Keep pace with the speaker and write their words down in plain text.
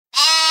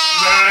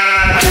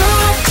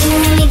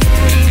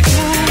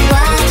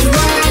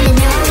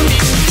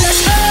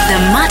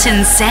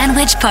Mutton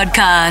Sandwich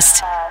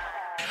Podcast.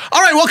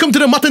 All right, welcome to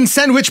the Mutton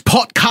Sandwich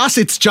Podcast.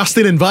 It's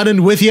Justin and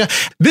Vernon with you.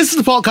 This is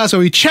the podcast where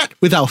we chat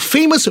with our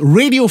famous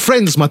radio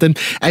friends, Mutton.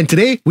 And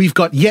today we've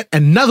got yet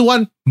another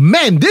one.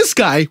 Man, this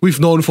guy we've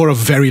known for a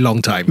very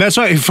long time. That's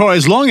right. For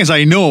as long as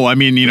I know, I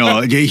mean,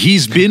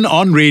 he's been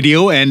on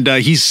radio and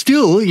he's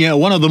still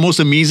one of the most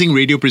amazing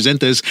radio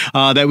presenters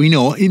that we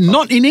know.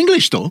 Not in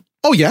English, though.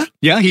 Oh, yeah?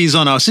 Yeah, he's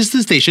on our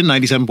sister station,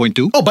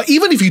 97.2. Oh, but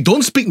even if you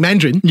don't speak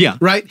Mandarin,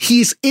 right,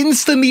 he's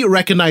instantly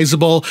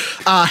recognizable.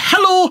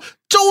 Hello,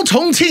 Zhou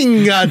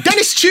Chongqing,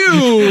 Dennis Chu.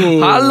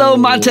 Hello,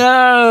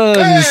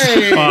 Muttons.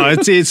 Hey.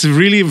 It's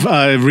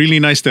really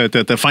nice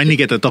to finally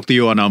get to talk to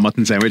you on our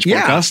Mutton Sandwich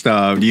podcast.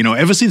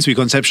 Ever since we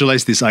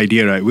conceptualized this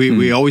idea, right,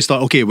 we always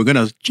thought, okay, we're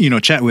going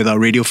to chat with our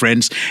radio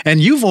friends. And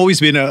you've always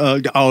been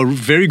our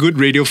very good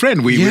radio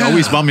friend. We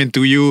always bump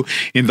into you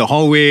in the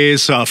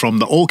hallways, from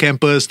the old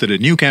campus to the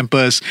new campus.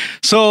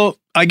 So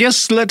I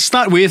guess let's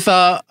start with,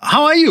 how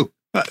are you?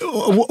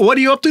 What are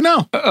you up to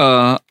now?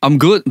 I'm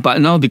good, but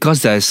now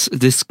because there's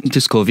this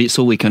COVID,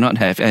 so we cannot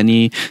have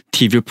any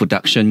TV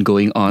production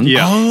going on.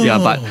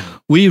 But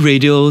we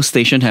radio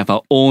station have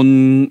our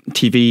own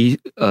TV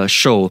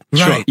show.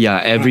 Right.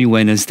 Yeah, every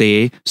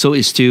Wednesday. So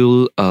it's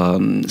still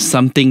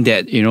something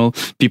that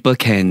people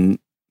can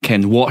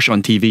watch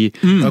on TV.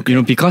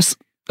 Okay. Because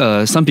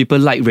some people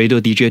like radio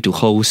DJ to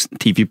host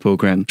TV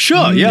program.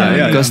 Sure,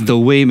 because the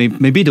way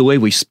maybe the way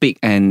we speak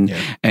and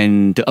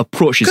the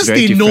approach is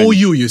very different. Because they know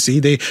you, you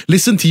see. They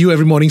listen to you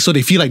every morning, so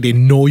they feel like they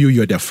know you,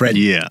 you're their friend.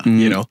 Yeah.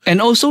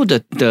 And also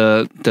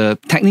the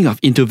technique of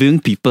interviewing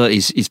people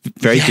is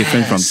very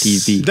different from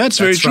TV. That's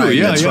very true. Right,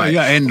 Yeah. right.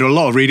 And a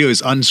lot of radio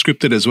is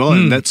unscripted as well,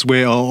 and that's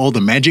where all the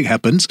magic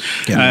happens.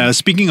 Yeah.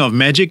 Speaking of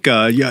magic,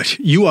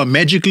 you are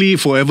magically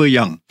forever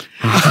young.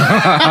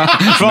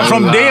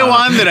 From day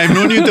one that I've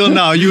known you till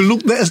now, you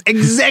look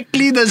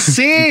exactly the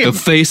same. The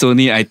face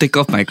only, I take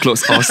off my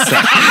clothes all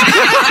set.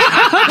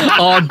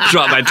 All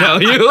drop, I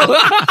tell you.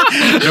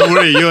 Don't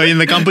worry, you're in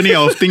the company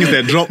of things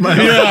that drop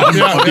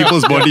on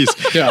people's bodies.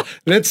 Yeah,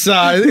 let's.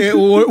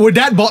 We're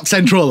that bot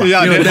central.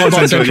 Yeah, that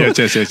bot central.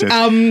 Yes.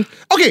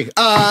 Okay,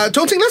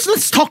 Chongqing,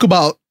 let's talk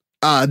about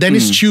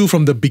Dennis Chu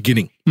from the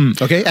beginning.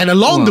 Okay, and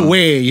along the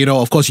way,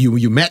 of course,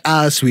 you met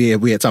us. We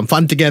had some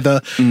fun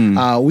together.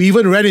 We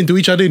even ran into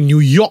each other in New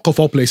York, of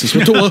all places.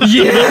 We'll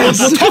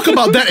talk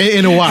about that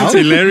in a while. It's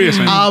hilarious,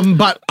 man.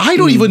 But I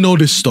don't even know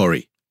this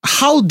story.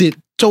 How did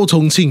Zhou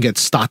Chongqing get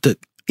started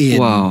in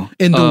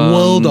the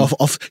world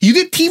of you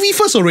did TV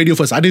first or radio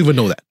first? I didn't even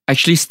know that.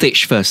 Actually,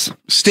 stage first.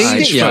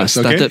 Stage first,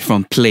 okay. Started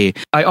from play.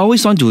 I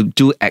always want to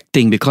do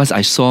acting because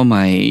I saw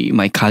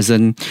my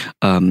cousin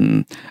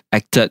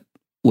acted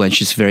when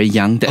she's very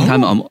young. That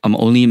time I'm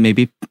only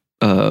maybe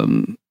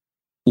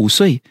 5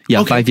岁,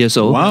 5 years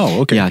old.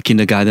 Wow, okay. Yeah,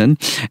 kindergarten.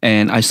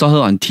 And I saw her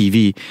on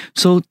TV.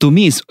 So to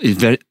me,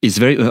 it's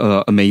very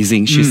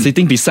amazing. She's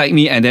sitting beside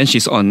me and then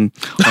she's on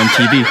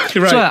TV.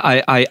 Right. So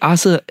I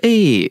asked her,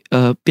 hey,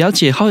 表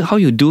姐, how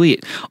you do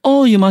it?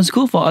 Oh, you must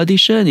go for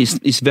audition.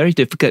 It's very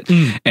difficult.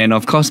 And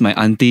of course, my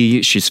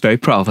auntie, she's very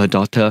proud of her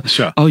daughter.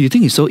 Sure. Oh, you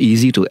think it's so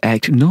easy to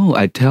act? No,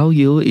 I tell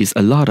you, it's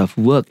a lot of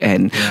work.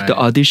 And the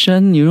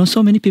audition,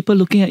 so many people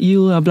looking at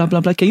you, blah,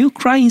 blah, blah. Can you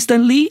cry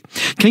instantly?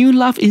 Can you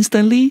laugh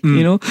instantly?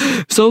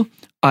 So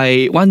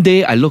one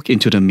day I looked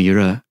into the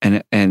mirror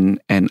and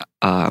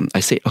I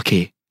said,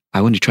 okay,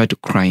 I want to try to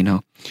cry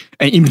now.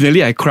 And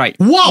immediately I cried.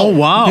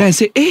 Wow. Then I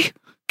said,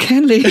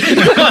 can leh?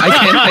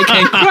 I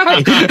can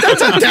cry.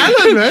 That's a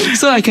talent, man.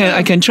 So I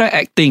can try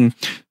acting.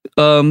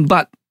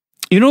 But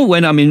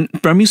when I'm in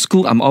primary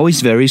school, I'm always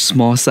very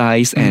small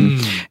size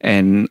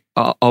and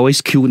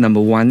always queue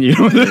number one.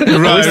 Always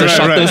the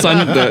shortest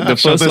one, the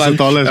first one. The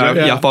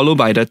tallest, followed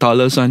by the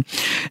tallest one.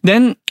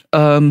 Then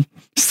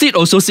sit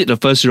the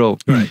first row.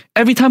 Right.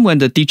 Every time when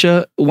the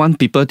teacher want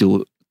people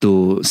to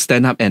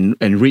stand up and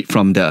read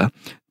from the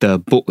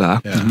book,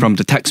 from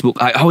the textbook,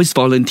 I always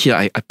volunteer.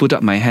 I put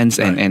up my hands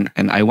and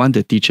I want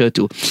the teacher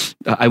to,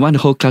 I want the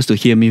whole class to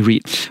hear me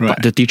read. Right.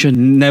 But the teacher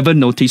never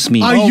noticed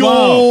me.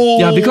 Wow.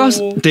 Yeah, because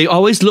they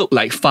always look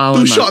like foul.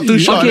 Too short.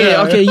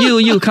 Okay,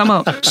 you come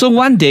out. So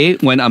one day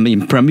when I'm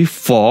in primary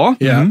 4,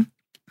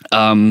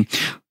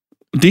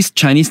 this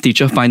Chinese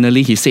teacher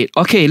finally, he said,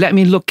 okay, let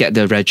me look at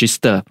the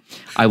register.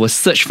 I will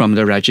search from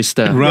the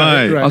register.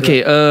 Right.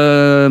 Okay,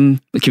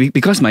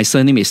 because my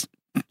surname is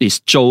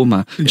Zhou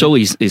ma.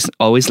 Zhou is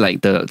always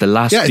like the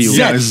last few.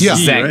 Z.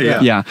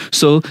 Yeah.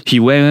 So he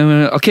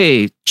went,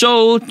 okay,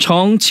 Zhou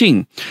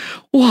Chongqing.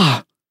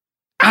 Wow.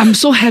 I'm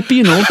so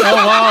happy, Oh,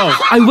 wow.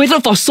 I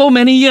waited for so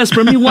many years,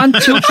 primary 1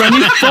 to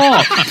primary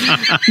 4.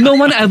 No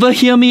one ever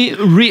hear me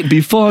read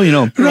before,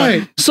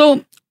 Right.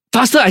 So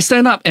faster, I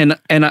stand up and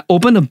I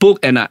open the book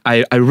and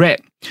I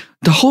read.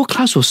 The whole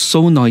class was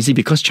so noisy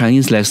because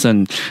Chinese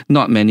lesson,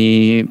 not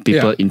many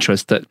people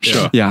interested.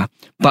 Sure. Yeah.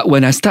 But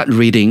when I start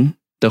reading,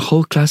 the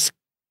whole class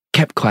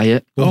kept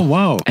quiet. Oh,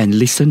 wow. And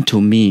listened to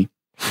me.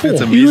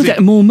 That's amazing.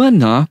 That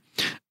moment,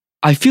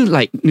 I feel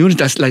like,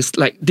 there's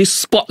like this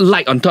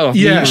spotlight on top of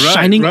me,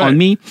 shining on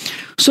me.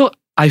 So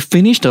I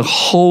finished the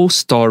whole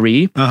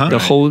story, the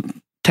whole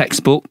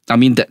textbook. I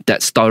mean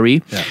that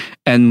story. Yeah.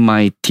 And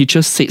my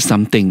teacher said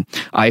something.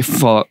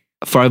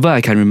 Forever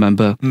I can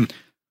remember.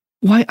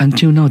 Why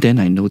until now then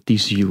I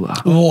notice you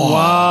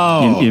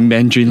Wow. in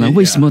Mandarin 啦？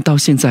为什么到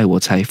现在我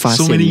才发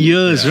So 现 many 你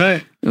years,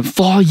 right?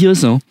 ？4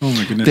 years, no? Oh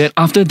my goodness. Then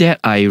after that,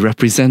 I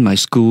represent my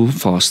school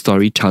for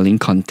storytelling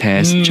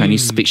contest,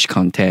 Chinese speech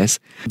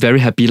contest. Very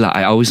happy lah.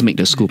 I always make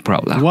the school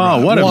proud lah.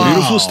 Wow, what a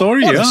beautiful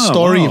story. What a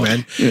story, wow.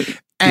 man.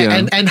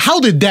 Yeah. And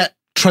how did that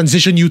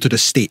transition you to the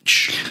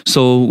stage?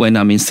 So when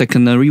I'm in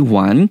secondary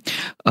 1,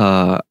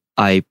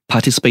 I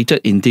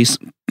participated in this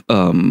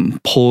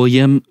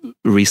poem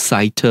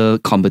reciter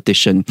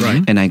competition,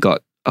 and I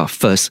got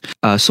first.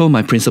 So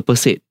my principal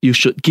said, you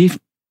should give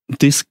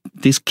this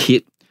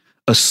kid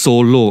a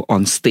solo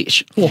on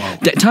stage. Wow.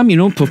 That time,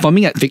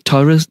 performing at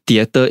Victoria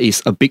Theatre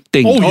is a big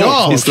thing. Oh,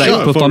 yeah, It's like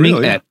sure, for performing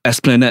real, yeah. at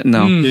Esplanade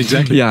now.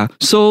 Exactly. Yeah.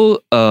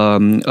 So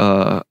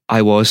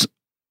I was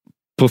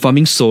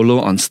performing solo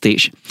on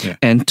stage,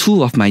 and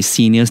 2 of my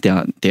seniors,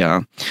 they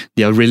are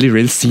really,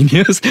 really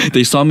seniors.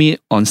 They saw me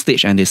on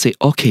stage and they say,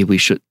 okay, we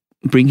should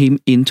bring him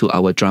into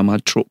our drama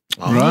troupe.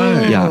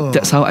 Right. Yeah,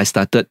 that's how I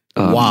started.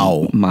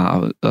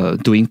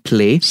 Doing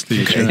play.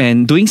 Stage, Okay.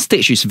 And doing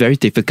stage is very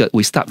difficult.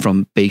 We start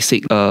from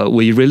basic.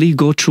 We really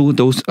go through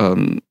those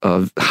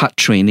hard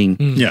training.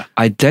 Yeah.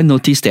 I then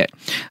noticed that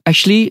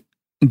actually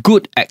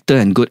good actor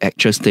and good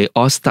actress, they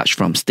all start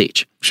from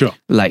stage. Sure.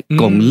 Like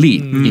Gong Li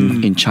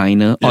in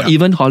China, or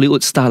even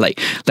Hollywood star like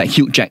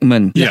Hugh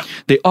Jackman. Yeah.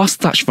 They all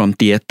start from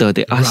theater.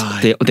 They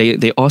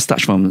all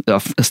start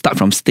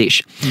from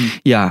stage.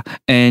 Yeah,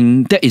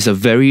 and that is a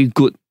very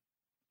good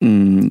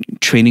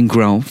training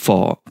ground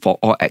for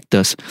all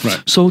actors.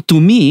 Right. So to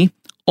me,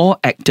 all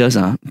actors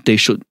they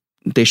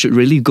should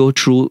really go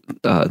through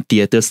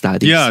theater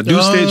studies. Yeah, do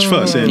stage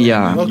first.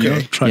 Yeah.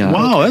 Okay. Try. Yeah.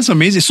 Wow, that's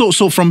amazing.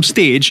 So from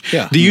stage,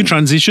 Yeah. do you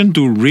transition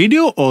to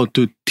radio or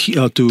to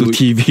TV to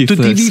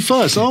first. TV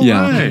first? Oh,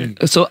 right.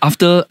 So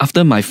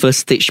after my first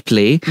stage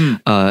play,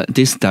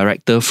 this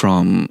director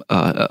from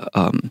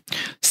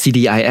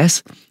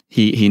CDIS,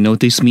 he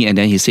noticed me and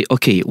then he said,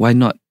 okay, why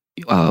not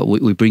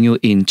we bring you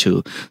in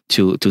to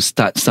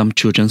start some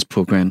children's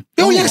program.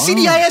 Oh yeah,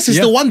 CDIS is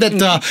the one that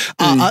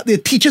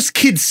it teaches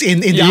kids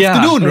in the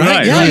afternoon,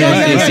 right?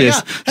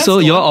 Yes. So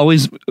That's you're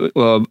always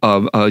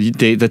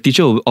the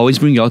teacher will always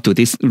bring you all to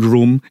this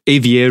room,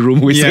 AVA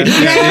room, we say,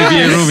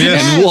 AVA room,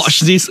 yes. and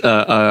watch this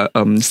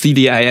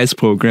CDIS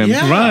program.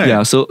 Yeah. Right.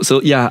 Yeah. So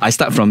I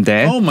start from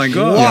there. Oh my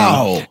God.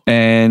 Wow.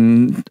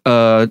 And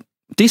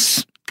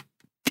this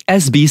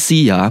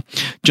SBC,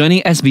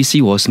 joining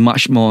SBC was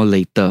much more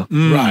later.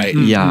 Right.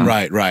 Yeah.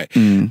 Right.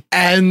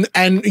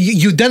 And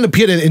you then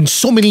appeared in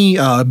so many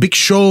big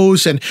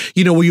shows, and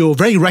you're a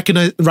very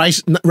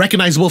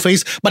recognizable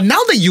face. But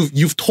now that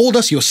you've told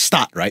us your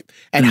start, right,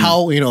 and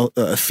how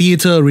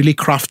theater really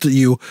crafted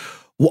you,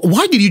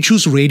 why did you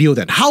choose radio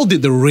then? How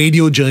did the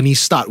radio journey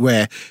start?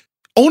 Where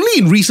only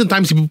in recent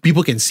times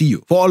people can see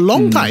you. For a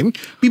long time,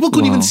 people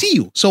couldn't even see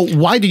you. So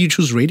why did you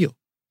choose radio?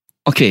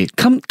 Okay,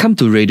 come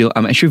to radio.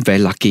 I'm actually very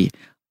lucky.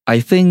 I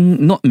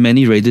think not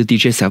many radio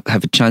DJs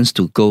have a chance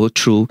to go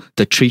through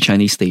the 3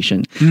 Chinese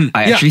stations.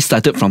 I actually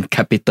started from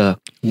Capital,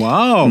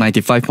 Wow.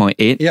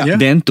 95.8, Yeah.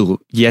 then to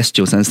Yes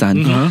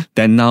 933,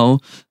 then now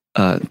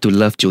to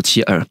Love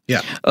 972.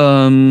 Yeah.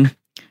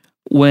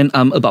 When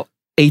I'm about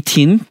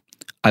 18,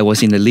 I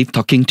was in the lift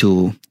talking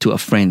to a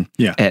friend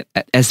at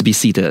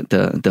SBC,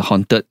 the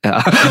haunted,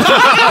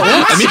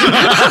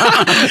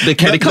 the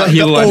Caldecott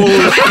Hill one. Old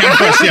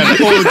campus, the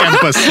old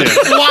campus. Yeah.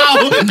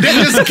 Wow, that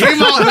just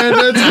came out, man.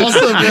 That's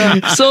awesome.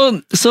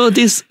 Yeah. So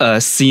this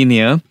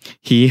senior,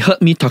 he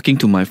heard me talking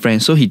to my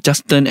friend, so he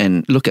just turned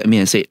and looked at me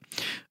and said,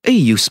 "Hey,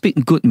 you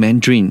speak good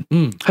Mandarin.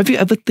 Have you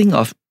ever think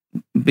of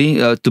being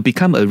to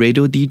become a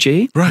radio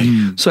DJ?"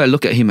 Right. So I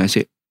look at him and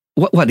say,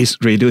 What is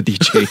radio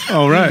DJ?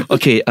 All right.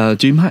 Okay,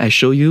 do you mind I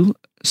show you?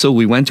 So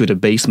we went to the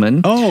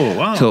basement. Oh,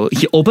 wow. So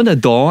he opened the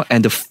door,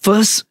 and the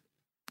first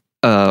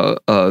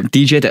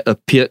DJ that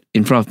appeared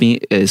in front of me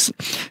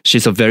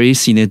she's a very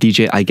senior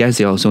DJ. I guess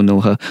you also know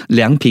her,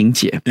 Liang Ping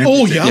Jie.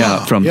 Oh yeah.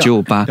 Yeah, from yeah.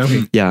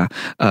 958. Yeah.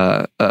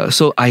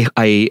 So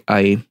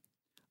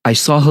I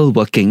saw her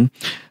working,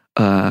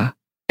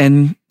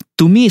 and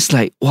to me it's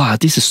like, wow,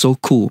 this is so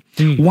cool.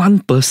 One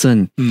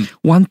person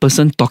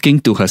talking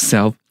to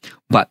herself,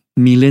 but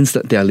millions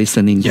that they are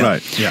listening. Yeah.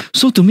 Right. Yeah.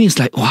 So to me it's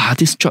like, wow,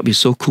 this job is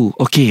so cool.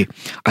 Okay,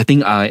 I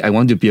think I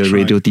want to be a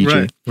radio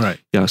DJ. Right.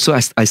 Yeah. So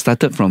I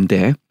started from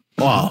there.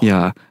 Wow.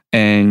 Yeah.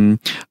 And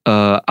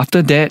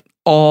after that,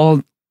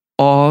 all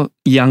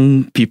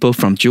young people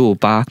from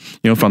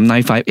 958, from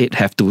 958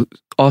 have to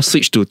all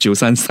switch to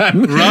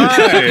 933. Right.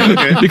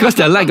 Okay. Because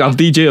they're lack of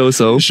DJ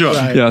also. Sure.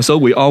 Right. Yeah. So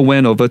we all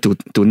went over to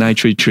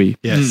 933.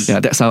 Yes. Yeah.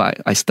 That's how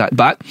I start.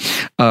 But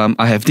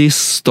I have this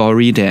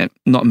story that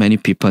not many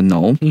people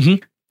know.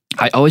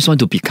 I always want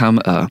to become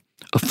a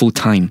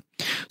full-time.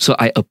 So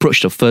I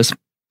approached the first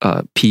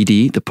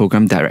PD, the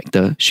program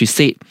director. She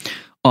said,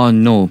 "Oh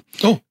no,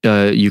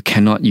 you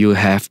cannot. You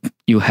have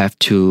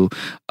to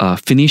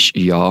finish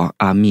your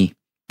army.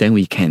 Then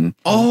we can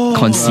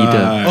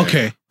consider."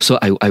 Okay. So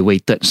I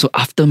waited. So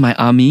after my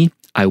army,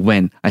 I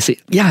went. I said,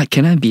 yeah,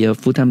 can I be a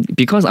full-time?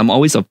 Because I'm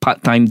always a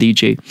part-time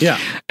DJ. Yeah.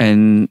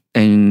 And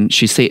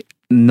she said,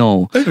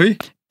 no. Okay.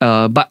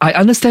 But I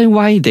understand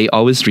why they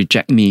always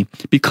reject me.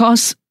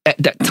 Because at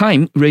that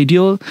time,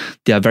 radio,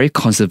 they are very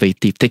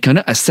conservative. They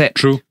cannot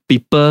accept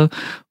people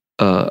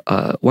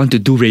want to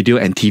do radio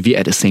and TV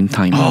at the same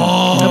time.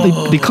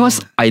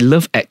 Because I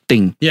love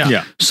acting.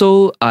 Yeah.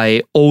 So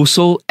I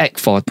also act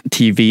for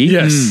TV.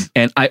 Yes.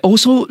 And I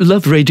also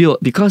love radio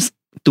because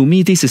to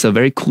me, this is a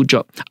very cool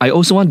job. I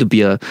also want to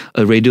be a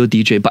radio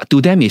DJ. But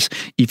to them is,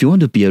 if you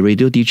want to be a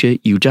radio DJ,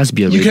 you just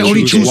be a radio DJ. You can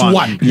only choose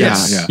one. Yeah.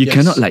 Yes. You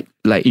cannot like,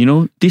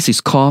 this is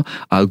called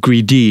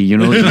greedy. You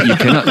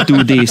cannot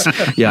do this.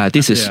 Yeah,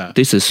 this is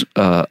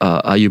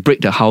you break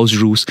the house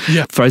rules.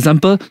 Yeah. For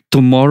example,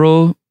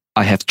 tomorrow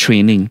I have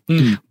training,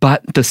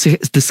 but the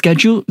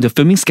schedule, the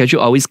filming schedule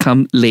always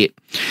come late.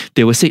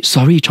 They will say,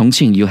 sorry,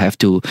 Chongqing, you have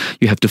to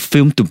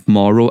film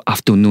tomorrow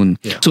afternoon.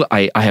 Yeah. So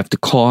I have to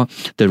call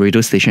the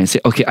radio station and say,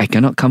 okay, I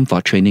cannot come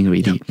for training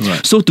already. Yeah,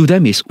 right. So to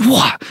them is,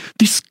 wow,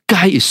 this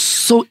guy is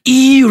so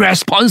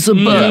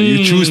irresponsible. Yeah,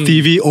 you choose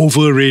TV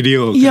over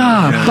radio.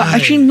 Yeah, but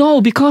actually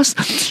no, because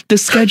the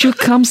schedule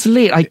comes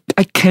late.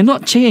 I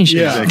cannot change.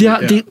 Yeah,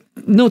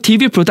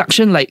 TV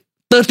production, like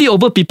 30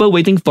 over people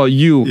waiting for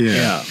you.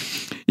 Yeah.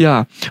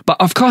 Yeah,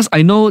 but of course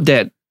I know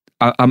that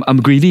I'm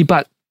greedy,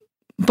 but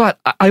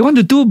I want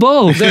to do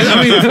both.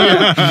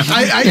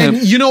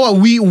 And you know what?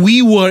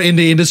 We were in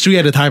the industry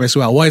at the time as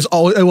well.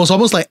 It was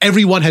almost like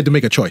everyone had to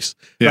make a choice.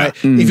 Yeah. Right?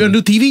 If you're going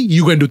to do TV,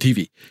 you can do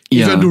TV. If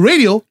you're going to do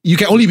radio, you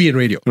can only be in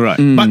radio. Right.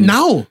 But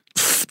now,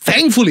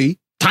 thankfully,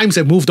 times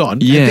have moved on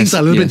and Yes, things are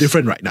a little bit yes.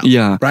 different right now.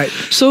 Yeah. Right?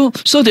 So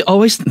they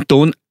always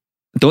don't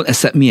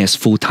accept me as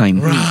full time.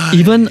 Right.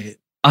 Even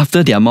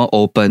after they are more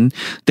open,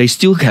 they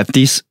still have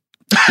this.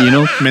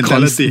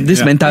 Mentality. This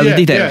Yeah.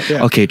 mentality Yeah, that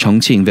yeah. okay,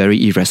 Chongqing very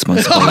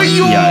irresponsible.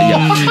 Aiyo!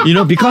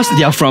 Yeah. Because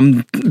they are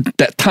from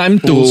that time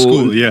to Old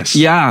school, yes.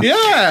 Yeah.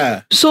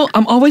 Yeah. So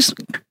I'm always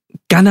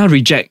gonna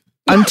reject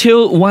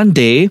until one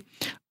day,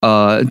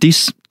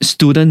 this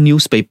student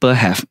newspaper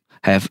have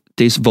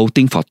this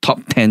voting for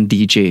top 10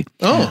 DJ.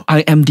 Oh.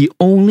 I am the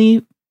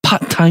only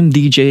part-time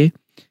DJ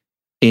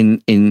in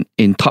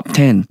top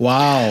 10.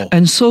 Wow.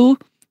 And so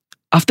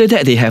after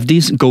that, they have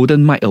this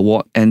Golden Mic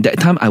Award. And that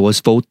time I was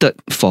voted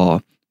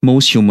for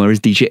most humorous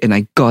DJ and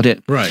I got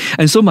it. Right.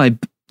 And so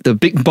the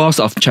big boss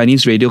of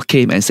Chinese radio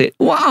came and said,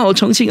 wow,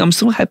 Chongqing, I'm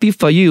so happy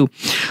for you.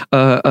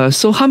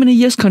 So how many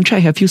years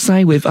contract have you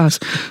signed with us?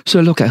 So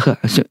I look at her.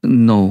 I said,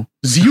 no.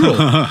 0.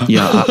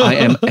 Yeah, I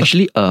am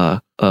actually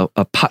a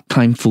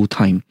part-time,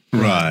 full-time.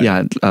 Right.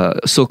 Yeah,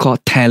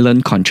 so-called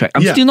talent contract.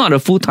 I'm Yeah. still not a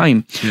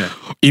full-time. Yeah.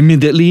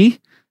 Immediately,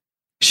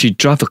 she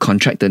dropped a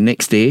contract the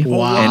next day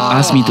Wow. and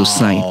asked me to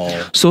sign.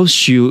 So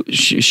she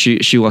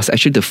was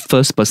actually the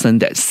first person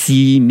that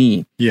see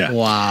me. Yeah.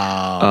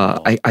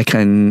 Wow. I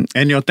can.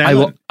 And your I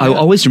will talent.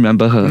 always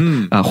remember her.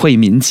 Hui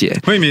Min Jie.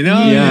 Hui Min,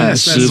 Yeah,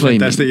 yes, Shi that's Hui Min.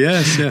 fantastic.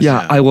 Yes, yes.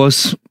 Yeah, I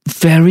was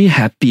very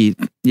happy.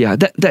 Yeah,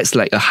 that's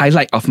like a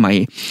highlight of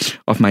my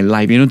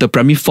life. The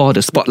Primary 4,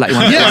 the spotlight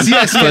one. Yes,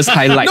 yes, First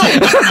highlight.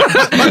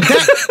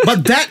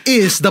 but that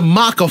is the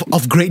mark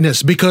of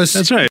greatness because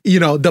That's right.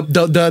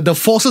 The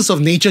forces of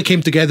nature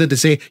came together to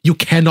say you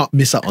cannot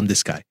miss out on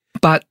this guy.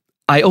 But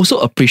I also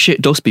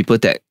appreciate those people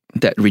that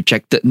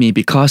rejected me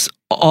because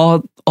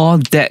all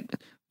that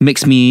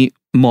makes me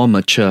more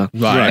mature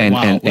Right. and,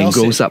 Wow. and, Well and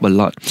grows said. up a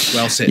lot.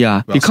 Well said.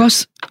 Yeah, Well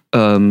because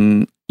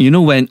when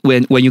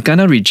you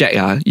gonna reject,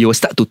 you will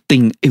start to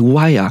think,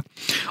 why?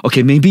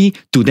 Okay, maybe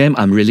to them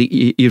I'm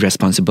really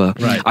irresponsible.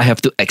 Right. I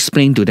have to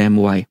explain to them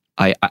why.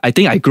 I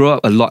think I grew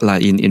up a lot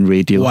in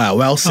radio. Wow,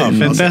 well said. Oh, well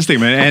said. fantastic,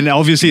 man. And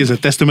obviously, it's a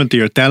testament to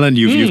your talent.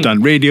 You've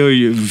done radio,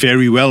 you're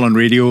very well on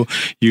radio.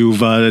 You've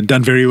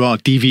done very well on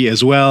TV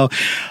as well.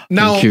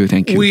 Now,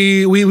 Thank you.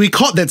 We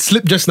caught that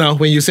slip just now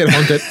when you said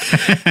haunted.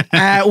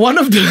 One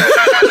of the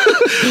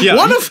Yeah.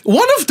 one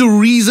of the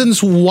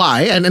reasons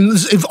why, and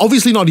it's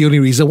obviously not the only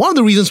reason, one of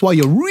the reasons why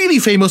you're really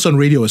famous on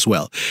radio as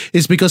well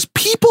is because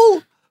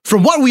people,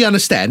 from what we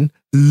understand,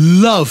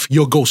 love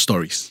your ghost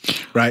stories,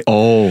 right?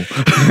 Oh,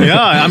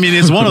 Yeah, I mean,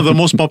 it's one of the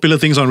most popular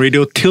things on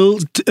radio till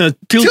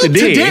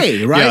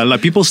today. Right? Yeah,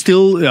 like people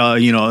still,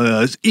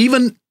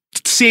 even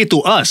say to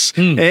us,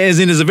 as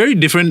in it's a very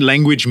different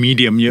language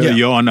medium.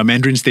 You're on a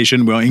Mandarin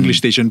station, we're on English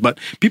station, but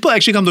people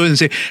actually come to us and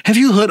say, have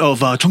you heard of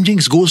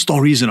Chongqing's ghost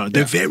stories?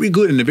 They're very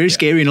good and they're very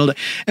scary and all that.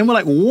 And we're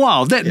like,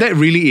 wow, that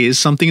really is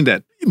something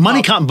that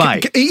money can't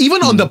buy.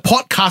 Even on the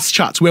podcast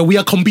charts where we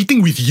are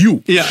competing with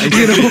you. Yeah,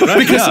 exactly. Right?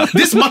 Because Yeah.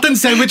 this Mutton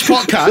Sandwich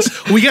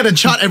podcast, we get a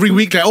chart every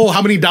week like,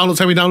 how many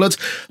downloads?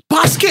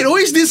 Basket,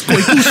 always this 鬼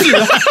故事.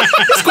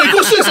 This 鬼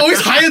故事 is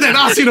always higher than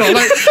us,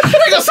 like,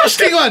 we got such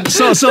thing one.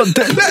 So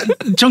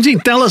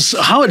Chongqing, tell us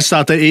how it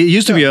started. It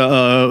used to be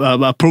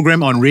a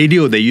program on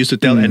radio they used to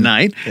tell at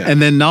night, and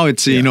then now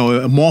it's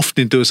morphed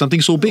into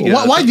something so big.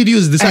 Why did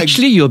you decide?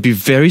 actually, you'll be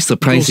very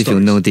surprised Ghost if you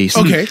know this.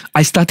 Okay.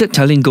 I started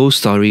telling ghost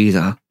stories.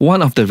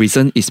 One of the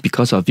reasons is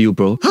because of you,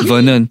 bro.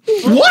 Vernon.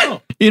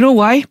 What? You know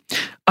why?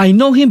 I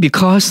know him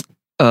because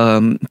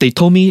they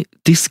told me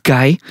this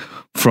guy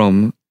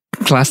from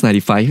Class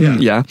 95,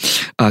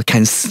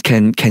 can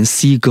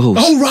see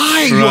ghosts. Oh,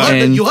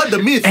 right. You heard the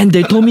myth. And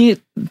they told me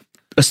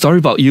a story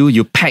about you.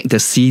 You pack the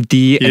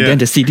CD and then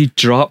the CD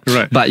dropped,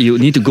 but you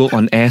need to go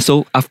on air.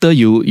 So after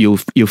you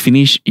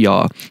finish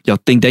your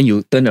thing, then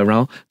you turn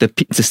around, the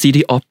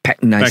CD all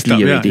packed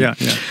nicely already. Yeah.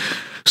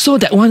 So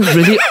that one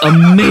really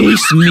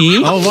amazed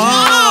me. Oh,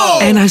 wow.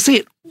 And I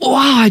said,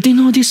 wow, I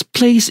didn't know this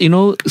place,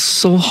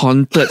 so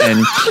haunted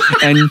and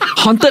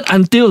haunted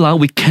until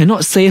we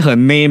cannot say her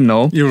name,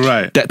 no? You're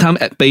right. That time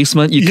at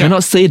basement, you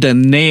cannot say her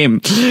name.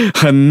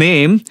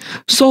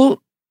 So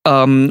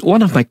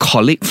one of my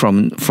colleague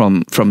from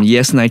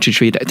Yes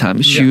 933 that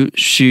time,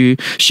 she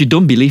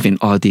don't believe in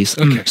all this.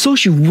 Okay. So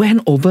she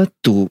went over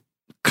to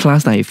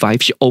Class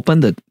 95. She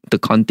opened the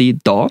Conti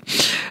door,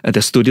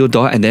 the studio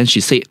door, and then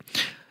she said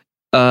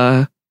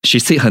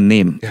her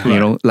name.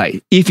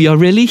 Like, if you're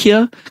really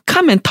here,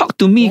 come and talk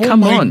to me.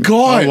 Come on.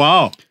 God. Oh,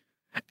 wow.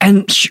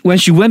 And when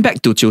she went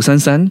back to Jiu San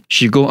San,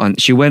 she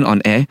went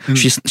on air.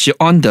 She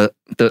on the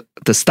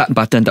start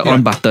button, the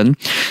on button.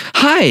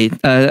 Hi,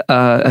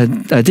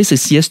 this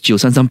is Yes Jiu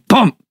San San.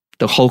 Boom!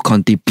 The whole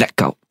Conti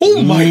blackout.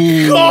 Oh my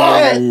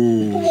God!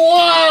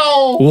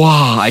 Wow!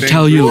 Wow! I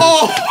tell you,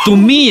 to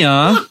me,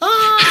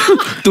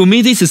 to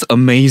me, this is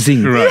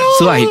amazing. Right.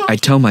 So I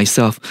tell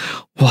myself,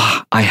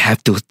 wow! I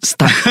have to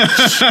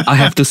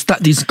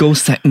start these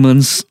ghost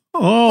segments.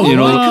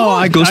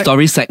 Oh, ghost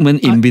story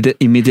segment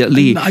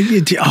immediately.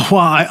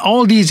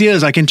 All these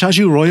years, I can charge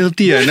you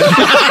royalty.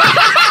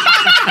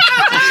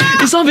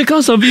 It's not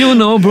because of you,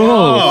 no,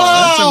 bro.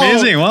 That's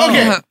amazing.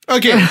 Wow.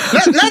 Okay.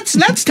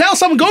 Let's tell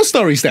some ghost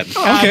stories then.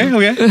 Okay.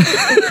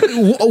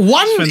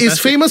 One is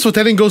famous for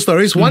telling ghost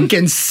stories. One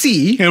can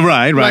see. Yeah,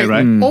 right.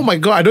 Oh my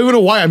God, I don't even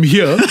know why I'm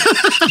here.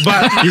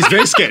 But He's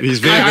very scared. He's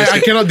very scared. I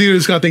cannot do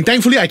this kind of thing.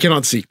 Thankfully, I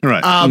cannot see.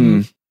 Right.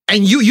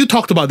 And you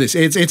talked about this.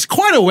 It's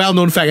quite a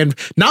well-known fact. And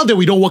now that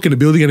we don't work in the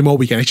building anymore,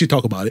 we can actually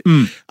talk about it.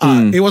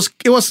 It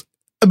was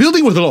a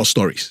building with a lot of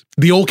stories.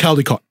 The old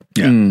Caldecott.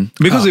 Yeah.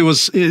 Because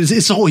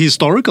it's all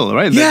historical,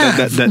 right?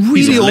 That really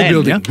piece of old land,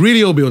 building. yeah?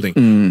 Really old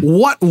building.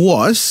 What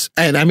was,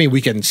 and I mean,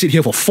 we can sit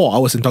here for 4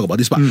 hours and talk about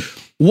this, but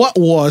what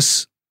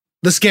was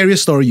the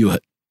scariest story you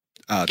heard?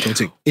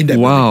 In that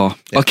Wow.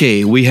 building? Yeah.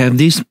 Okay, we have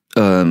this.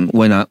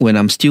 When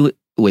I'm still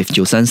with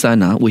Jiu San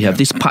San, we have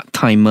this part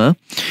timer.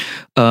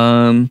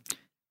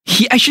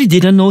 He actually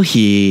didn't know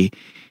he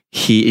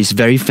is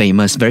very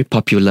famous, very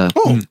popular.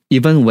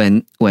 Even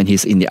when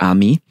he's in the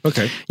army.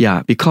 Okay.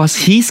 Yeah, because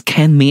his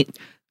campmate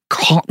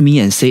called me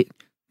and said,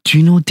 do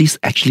you know this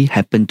actually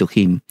happened to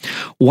him?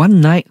 One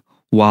night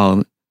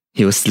while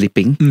he was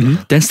sleeping,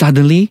 then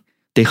suddenly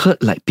they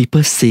heard like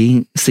people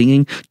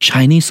singing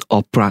Chinese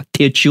opera,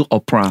 Teochew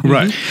opera.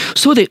 Right.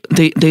 So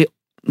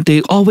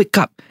they all wake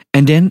up,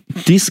 and then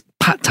this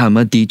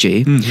part-timer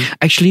DJ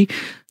actually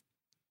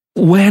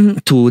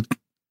went to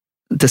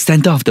the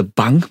center of the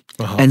bunk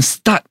and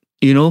start,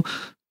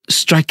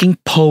 striking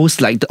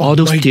pose like all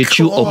those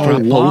Teochew opera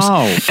pose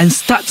and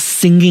start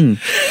singing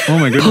Oh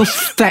my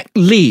goodness.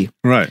 perfectly,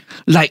 Right.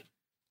 like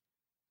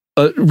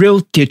a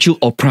real Teochew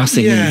opera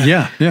singing.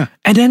 Yeah.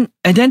 And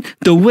then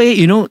the way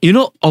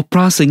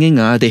opera singing,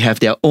 they have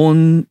their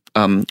own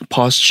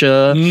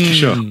posture,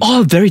 Sure.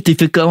 all very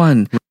difficult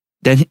one.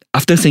 Then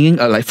after singing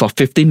like for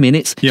 15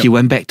 minutes, Yep. he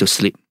went back to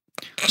sleep.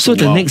 So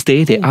the next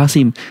day they asked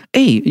him,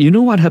 "Hey, you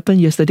know what happened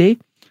yesterday?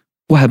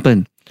 What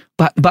happened?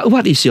 But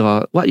what is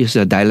your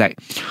dialect?"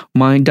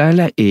 My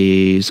dialect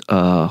is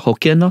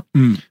Hokkien, no?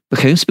 But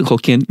can you speak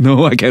Hokkien?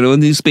 No, I can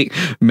only speak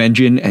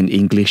Mandarin and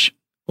English.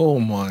 Oh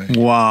my.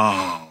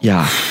 Wow.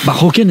 Yeah, but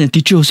Hokkien and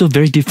Teochew also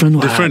very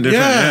different. Different.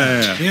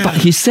 Yeah. But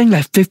he sang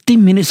like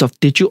 15 minutes of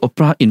Teochew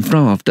opera in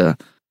front of the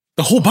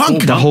whole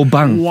bunk. the whole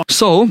bunk.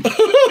 So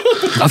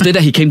after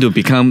that, he came to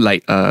become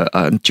like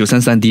Jiu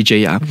San San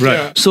DJ.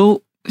 Right.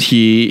 So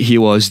he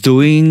was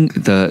doing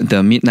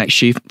the midnight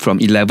shift from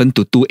 11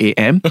 to 2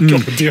 a.m.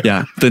 dear.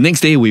 Yeah. The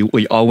next day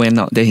we all went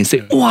out. Then he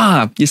said,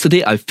 "Wow,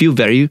 yesterday I feel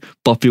very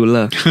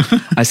popular."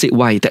 I said,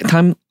 "Why?" That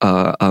time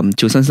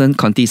Jiu San San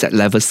Conti is at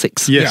level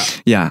 6.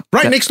 Yes. Yeah.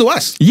 Right next to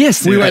us.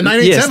 Yes. We were at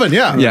 987,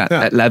 yes. yeah.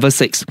 At level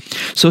 6.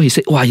 So he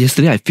said, "Wow,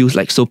 yesterday I feel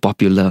like so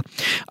popular.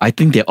 I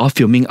think they're all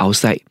filming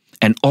outside.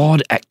 And all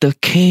the actors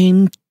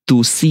came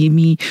to see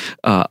me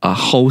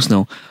host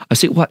now." I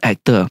said, "What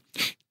actor?"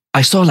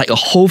 I saw like a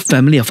whole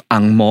family of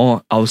Ang Mo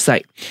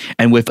outside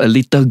and with a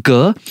little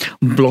girl,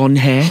 blonde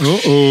hair,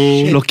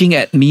 looking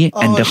at me,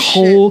 and the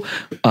whole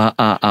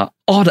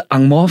all the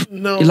Ang Mo,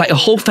 like a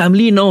whole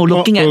family,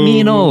 looking at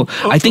me,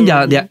 I think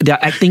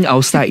they're acting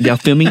outside, they're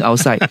filming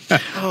outside.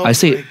 I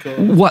said,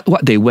 what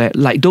they wear?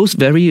 Like those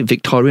very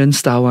Victorian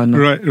style one.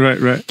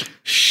 Right.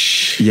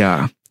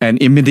 Yeah. And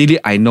immediately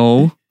I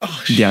know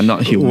they are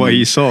not human. What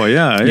he saw,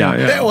 yeah.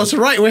 That was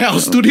right where our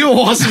studio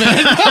was,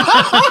 man.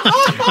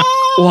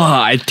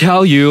 Wow, I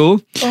tell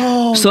you.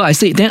 So I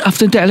said, then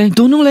after that,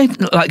 don't know,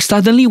 like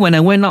suddenly when I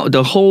went out,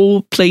 the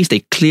whole place, they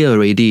clear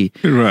already.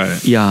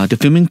 Right. Yeah, the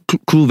filming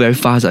crew very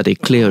fast, they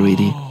clear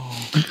already.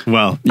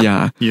 Well,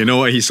 Yeah. you know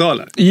what he saw.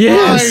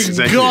 Yes.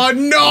 Exactly. God,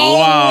 no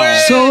Wow.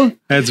 way. So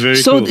That's very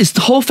so cool. it's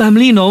the whole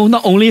family, no,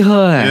 not only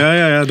her.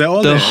 Yeah. They're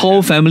all The there.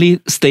 whole family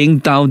staying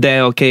down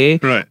there, okay?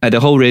 Right. At the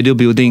whole radio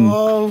building.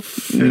 Oh,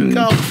 freak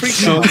out.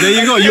 So there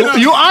you go.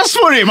 You asked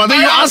for him. I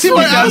think you asked him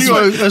to tell you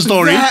a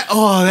story.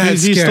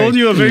 That's He's scary. told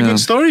you a very Yeah. good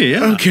story.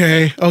 Yeah.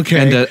 Okay.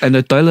 And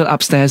the toilet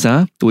upstairs,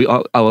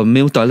 our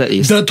male toilet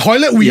is The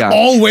toilet we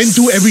all went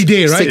to every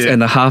day, right?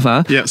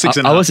 6.5. Yeah,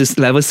 6.5. Ours is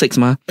level 6,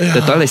 ma.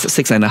 The toilet is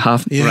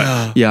 6.5.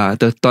 Yeah. Yeah,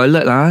 the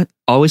toilet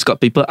always got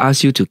people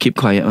ask you to keep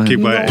quiet.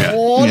 Keep quiet. Yeah.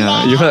 Oh,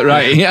 Yeah, you heard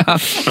right. Yeah.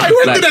 I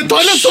went to the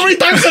toilet so many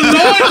times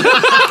alone.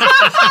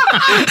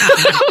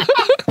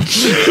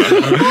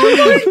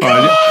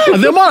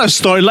 The amount of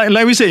story,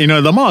 like we said,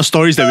 the amount of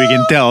stories that we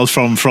can tell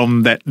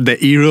from that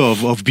era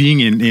of being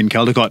in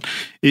Caldecott,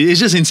 it's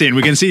just insane.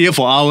 We can sit here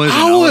for hours.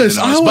 and Hours,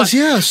 and hours. hours,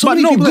 yeah. So but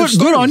many no, people have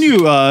good on stories.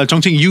 you,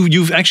 Chongqing.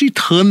 You've actually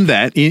turned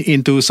that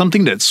into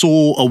something that's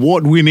so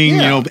award winning.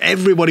 Yeah.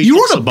 Everybody. You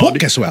talks wrote a about book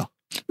it. as well.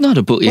 Not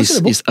a book, Was it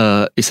a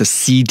book? it's a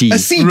CD. A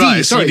CD.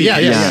 Right, Sorry. CD.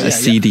 Yeah. a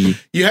CD.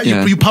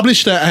 You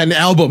published an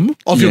album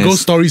of your Yes.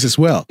 ghost stories as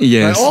well.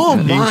 Yes. Like, oh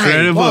my!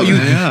 Incredible, Wow,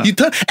 yeah. you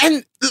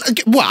and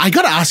well, I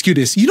gotta ask you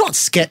this: you're not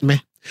scared, man?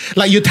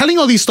 Like you're telling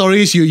all these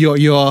stories, you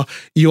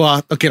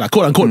are okay, like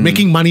quote unquote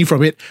making money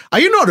from it. Are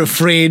you not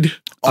afraid?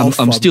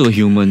 I'm still a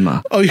human,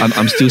 ma. Oh, yeah.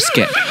 I'm still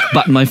scared.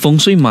 But my feng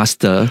shui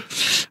master,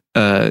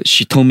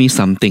 she told me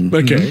something.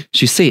 Okay.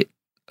 She said,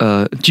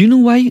 do you know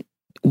why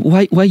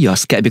you're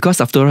scared?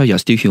 Because after all, you're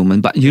still human.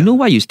 But you know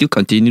why you still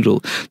continue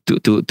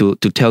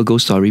to tell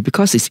ghost story?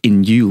 Because it's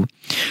in you.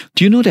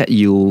 Do you know that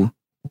you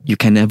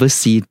can never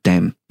see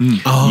them?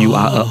 You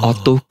are an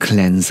auto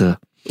cleanser.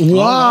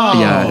 Wow.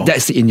 Yeah,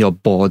 that's in your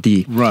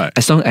body. Right.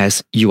 As long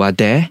as you are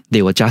there,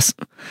 they will just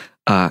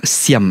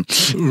siam,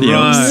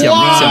 Right.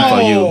 siam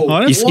for you. Oh,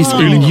 that's It's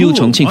really in you,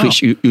 cool. Chongqing, Wow.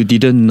 which you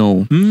didn't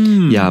know.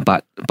 Yeah,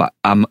 but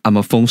I'm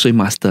a feng shui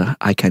master.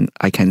 I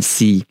can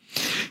see.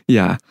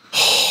 Yeah.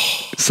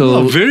 So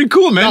Oh, very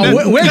cool, man.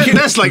 Now, where can-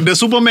 That's like the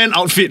Superman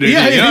outfit. Really.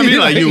 Yeah, You know what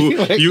I mean? yeah,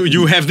 Like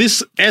you have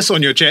this S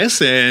on your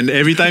chest, and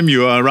every time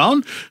you are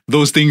around,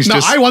 those things Now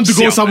just. I want to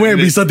go siam, somewhere and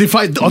be then-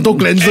 certified auto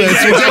cleanser.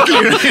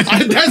 Exactly.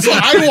 That's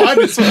what I want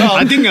as well.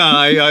 I think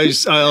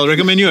I'll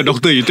recommend you a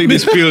doctor. You take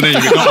this pill, then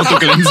you become auto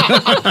cleanser.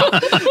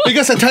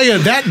 Because I tell you,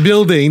 that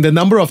building, the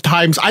number of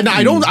times I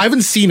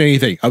haven't seen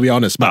anything. I'll be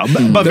honest, but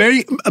But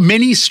very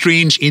many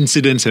strange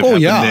incidents have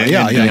happened there.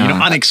 And, You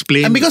know,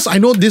 unexplained. And because I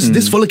know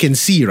this fella can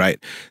see, right?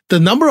 The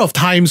number of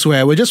times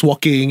where we're just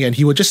walking and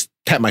he would just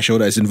tap my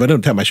shoulder, as in Vernon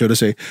would tap my shoulder,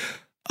 say,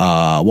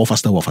 walk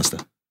faster, walk faster.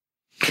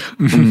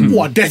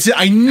 What? That's it.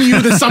 I knew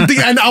there's something,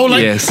 and I was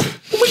like, yes,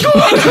 oh my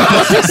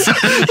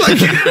god,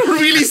 like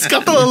really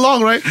scuttle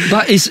along, right?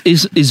 but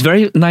it's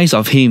very nice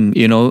of him.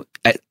 You know,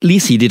 at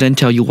least he didn't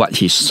tell you what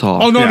he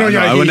saw. Oh no,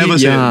 I would never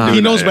say yeah. do he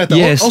that, knows yeah. better.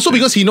 Yes. Also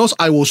because he knows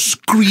I will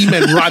scream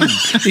and run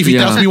if he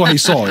Yeah. tells me what he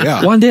saw.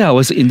 Yeah. One day I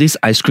was in this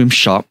ice cream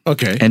shop.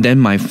 Okay. And then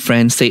my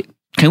friend said,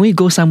 "Can we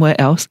go somewhere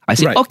else?" I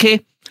said, Right. "Okay."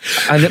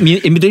 And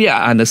immediately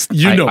I understand.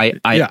 You know.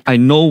 I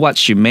know what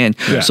she meant.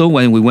 Yeah. So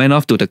when we went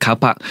off to the car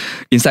park,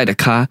 inside the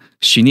car,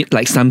 she need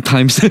like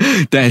sometimes.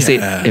 Then I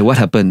said, "Hey, what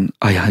happened?"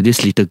 Oh yeah,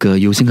 this little girl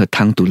using her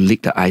tongue to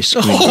lick the ice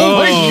cream.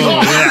 Oh my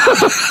god.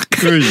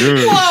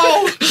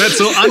 Wow. That's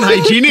so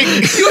unhygienic.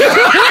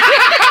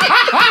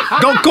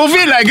 Got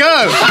COVID like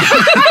girl.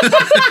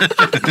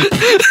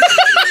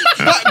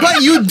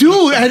 But you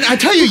do, and I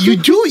tell you,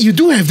 you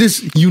do have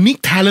this unique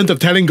talent of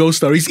telling ghost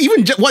stories.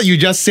 Even what you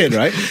just said,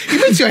 right? It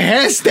makes your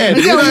hair stand.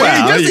 You know,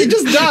 well, it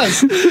just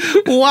does.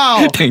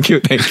 Wow. Thank you.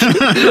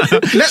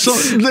 So,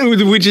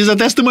 which is a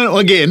testament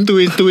again to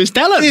his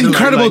talent.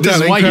 Incredible This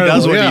is talent, why he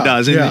does what incredible, he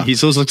does, and yeah. he's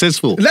so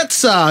successful.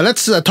 Let's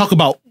talk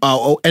about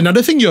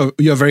another thing you're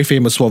very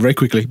famous for very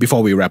quickly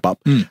before we wrap up.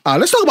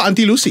 Let's talk about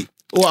Auntie Lucy.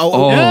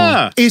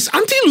 Yeah. Is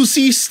Auntie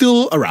Lucy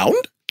still around?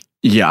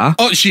 Yeah.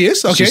 Oh, she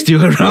is? Okay. She's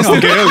still around.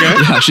 Okay.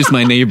 Yeah, she's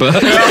my neighbor.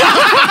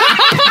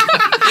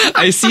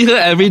 I see her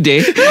every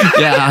day.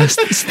 Yeah,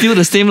 still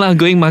the same lah.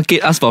 Going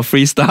market, ask for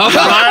free stuff.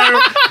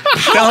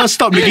 Tell her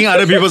stop licking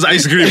other people's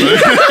ice cream.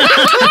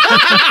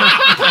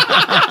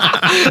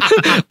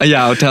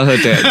 Yeah, I'll tell her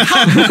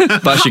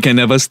that. But she can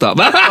never stop.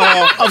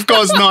 Oh, of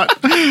course not.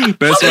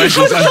 That's why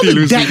she's How Auntie did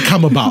Lucy. that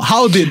come about?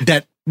 How did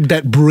that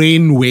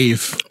brain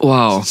wave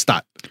Wow.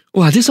 start?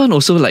 Wow, this one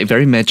also like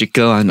very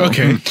magical.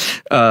 Okay.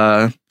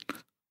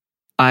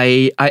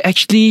 I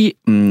actually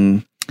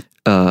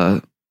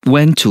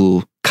went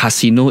to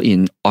casino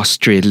in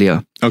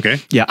Australia. Okay.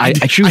 Yeah, I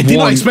actually I did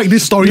not won. expect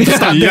this story to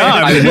start there.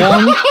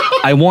 Yeah.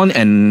 I won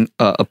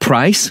a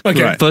prize,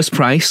 Okay. Right. first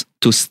prize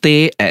to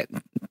stay at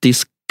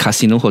this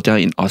casino hotel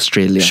in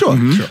Australia. Sure,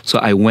 sure. So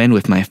I went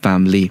with my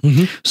family.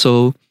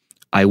 So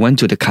I went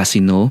to the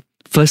casino,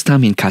 first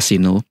time in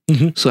casino.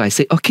 So I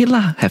said, okay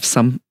lah, have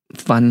some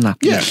fun lah.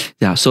 Yeah.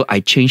 Yeah. So I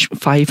changed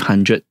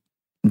 $500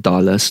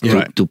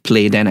 Right. to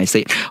play. Then I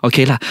said,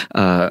 okay lah,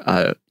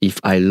 if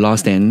I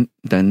lost, then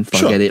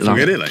forget it lah.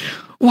 Forget it. Like,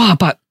 Wow,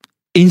 but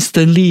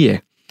instantly,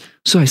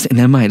 So I said,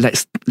 never mind,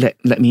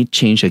 let me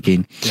change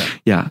again. Yeah.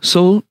 Yeah.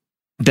 So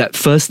that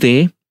first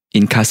day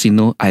in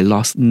casino, I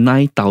lost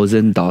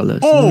 $9,000.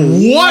 Oh,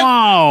 What?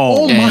 wow.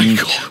 Oh my And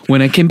God.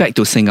 when I came back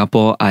to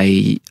Singapore,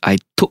 I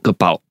took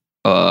about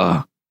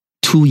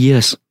 2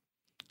 years,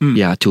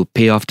 to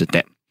pay off the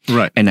debt.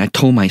 Right. And I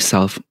told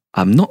myself,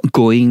 I'm not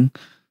going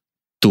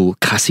to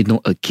casino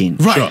again.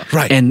 Right,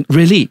 right. And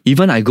really,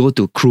 even I go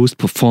to cruise,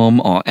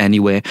 perform, or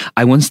anywhere,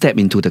 I won't step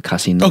into the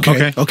casino.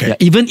 Okay. Yeah,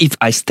 even if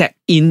I step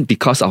in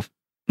because of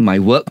my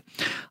work,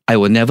 I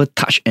will never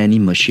touch any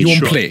machine.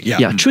 You won't play. Yeah.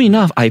 Yeah, true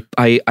enough. I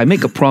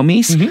make a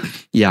promise.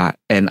 Yeah,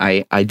 and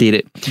I did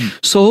it.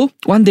 So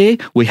one day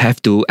we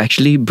have to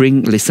actually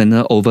bring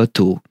listener over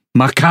to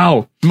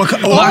Macau.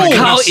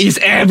 Macau is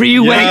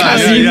everywhere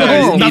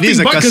casino. It is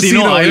a Nothing but casino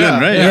casino, island, yeah.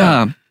 right?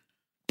 Yeah.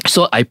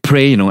 So I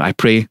pray, to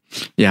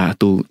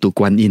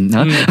Guan Yin.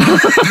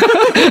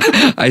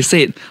 I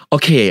said,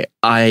 okay,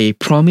 I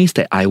promise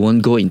that I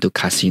won't go into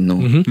casino.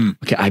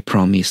 Okay, I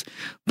promise.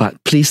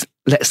 But please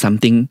let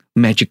something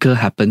magical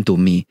happen to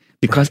me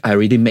because I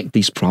already make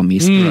this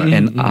promise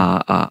and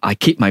I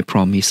keep my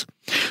promise.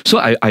 So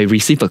I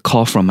received a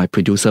call from my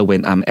producer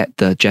when I'm at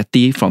the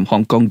jetty from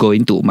Hong Kong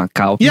going to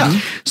Macau. Yeah.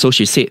 So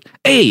she said,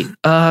 hey,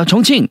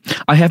 Chongqing,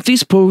 I have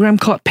this program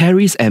called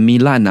Paris and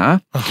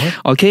Milan.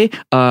 Okay,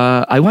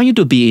 I want you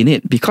to be in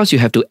it because you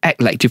have to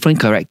act like different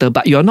character,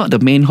 but you're not the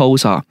main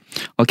host.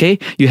 Okay,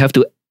 you have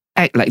to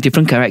act like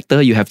different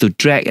character. You have to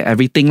drag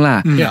everything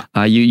lah. Yeah.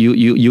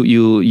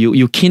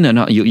 You keen or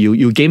not?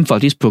 You game for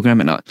this program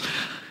or not?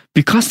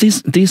 Because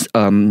this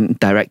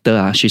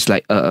director, she's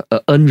like a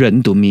恩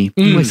人 to me.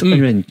 What is 恩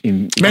人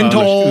in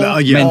Mentor.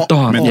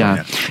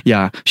 mentor?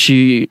 Yeah.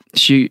 She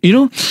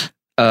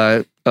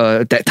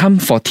that time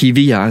for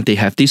TV, they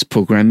have these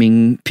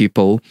programming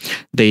people.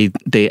 They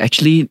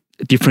actually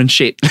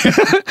differentiate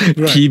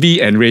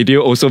TV and radio,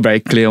 also very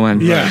clear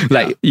one. Yeah.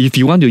 Like if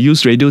you want to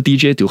use radio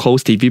DJ to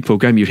host TV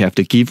program, you have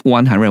to give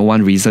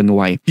 101 reason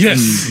why.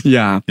 Yes.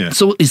 Yeah.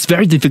 So it's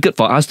very difficult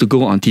for us to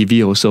go on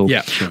TV also.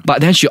 Yeah.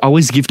 But then she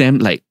always give them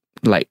like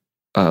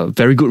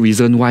very good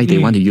reason why they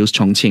want to use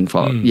Chongqing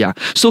for.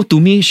 So to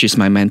me, she's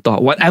my mentor.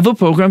 Whatever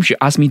program she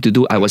asked me to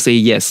do, I will say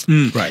yes.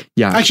 Right.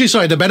 Yeah. Actually,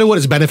 sorry, the better word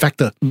is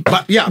benefactor.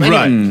 But yeah. Anyway,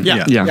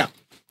 Right. Yeah.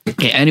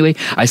 Okay, anyway,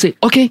 I said,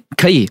 okay,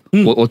 可以，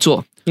我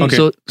做.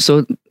 Okay.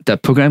 So the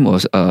program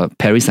was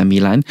Paris and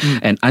Milan,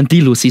 and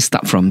Auntie Lucy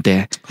start from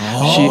there.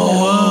 She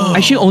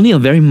actually only a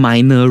very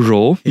minor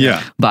role.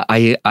 Yeah. But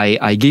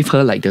I gave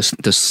her like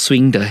the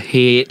swing, the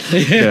head,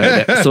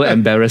 so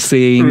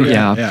embarrassing.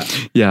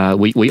 Yeah.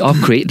 We all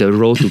create the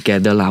role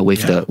together lah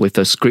with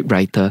the script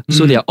writer.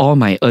 So they are all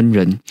my 恩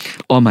人,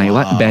 all my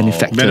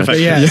benefactor.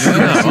 Yes.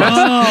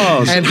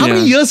 Oh, And how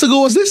many years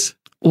ago was this?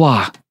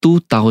 Wow,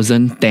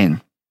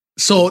 2010.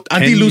 So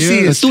Auntie 10 Lucy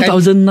years. is 10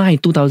 2009.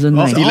 Oh,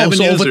 11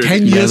 so years over already.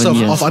 10 years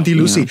 11 of Auntie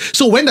Lucy.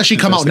 So when does she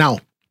come out now?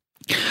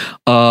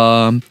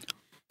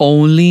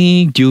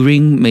 Only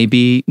during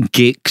maybe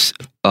gigs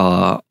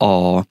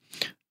or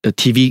the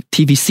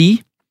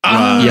TVC.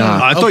 Yeah.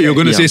 I thought you were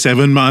going to say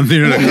 7 months.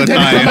 You know, like the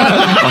time.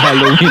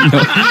 Halloween.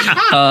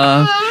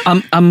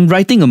 I'm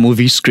writing a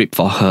movie script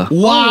for her.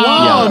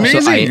 Wow.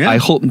 amazing. So Yeah. I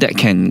hope that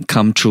can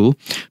come true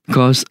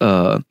because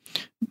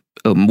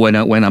when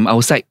I'm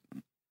outside,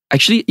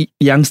 actually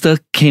youngster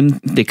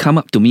they come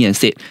up to me and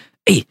said,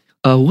 hey,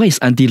 where is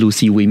Auntie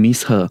Lucy? We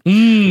miss her.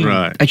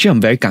 Right. Actually, I'm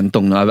very 感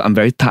动. I'm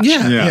very touched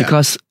Yeah.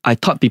 because I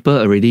thought people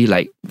already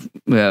like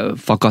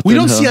forgotten We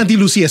don't her. see Auntie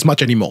Lucy as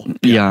much anymore.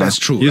 Yeah. That's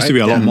true. Used to be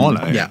a lot more.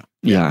 Like. Yeah.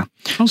 Yeah.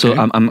 So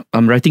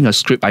I'm writing a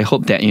script. I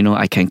hope that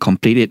I can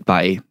complete it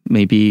by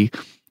maybe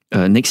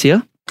next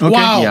year. Okay.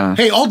 Wow. Yeah.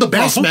 Hey, all the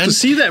best, hope man. to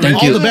see that, man.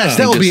 All Thank the you. best.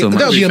 Thank That you so would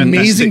much. be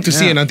amazing Fantastic. to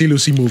see an Auntie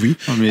Lucy movie.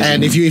 Amazing.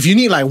 And if you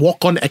need like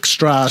walk-on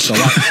extras or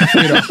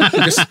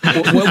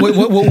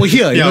we're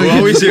here. Yeah, we're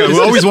always here.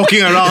 We're always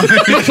walking around.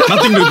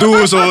 Nothing to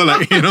do. So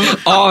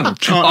On.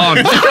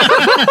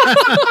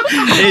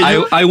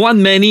 I want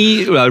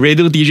many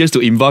radio DJs to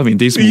involve in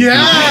this movie. Yeah,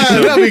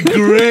 that'd be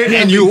great.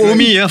 and you owe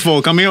me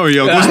for coming out with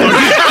your ghost story.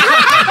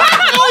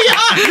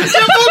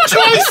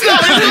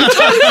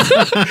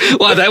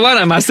 Wow, that one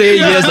I must say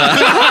yes.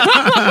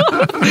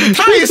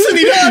 他也是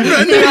你的恩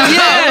人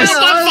Yes.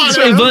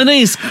 So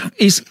Vernon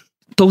is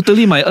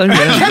totally my 恩人.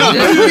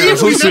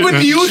 We never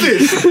knew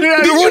this.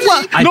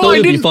 I told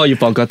you before, you've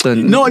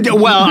forgotten. No,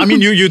 well, I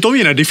mean, you told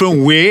me in a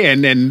different way,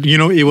 and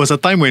it was a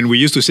time when we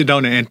used to sit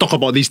down and talk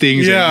about these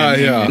things.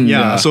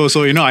 Yeah. So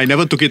I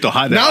never took it to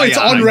heart. Now it's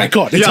on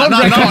record. It's on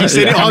now record. you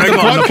said it on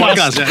the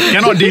podcast. Yeah.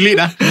 Cannot delete.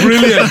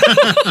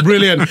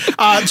 Brilliant.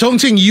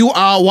 Chongqing, you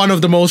are one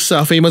of the most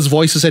famous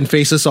voices and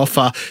faces of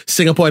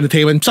Singapore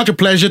entertainment. Such a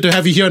pleasure to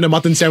have you here on the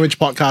Mutton Sandwich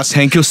podcast.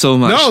 Thank you so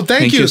much. No,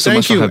 thank you so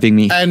much for having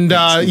me. And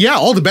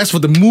all the best for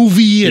the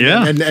movie and,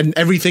 Yeah. and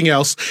everything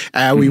else.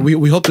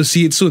 We hope to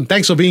see it soon.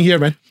 Thanks for being here,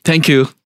 man. Thank you.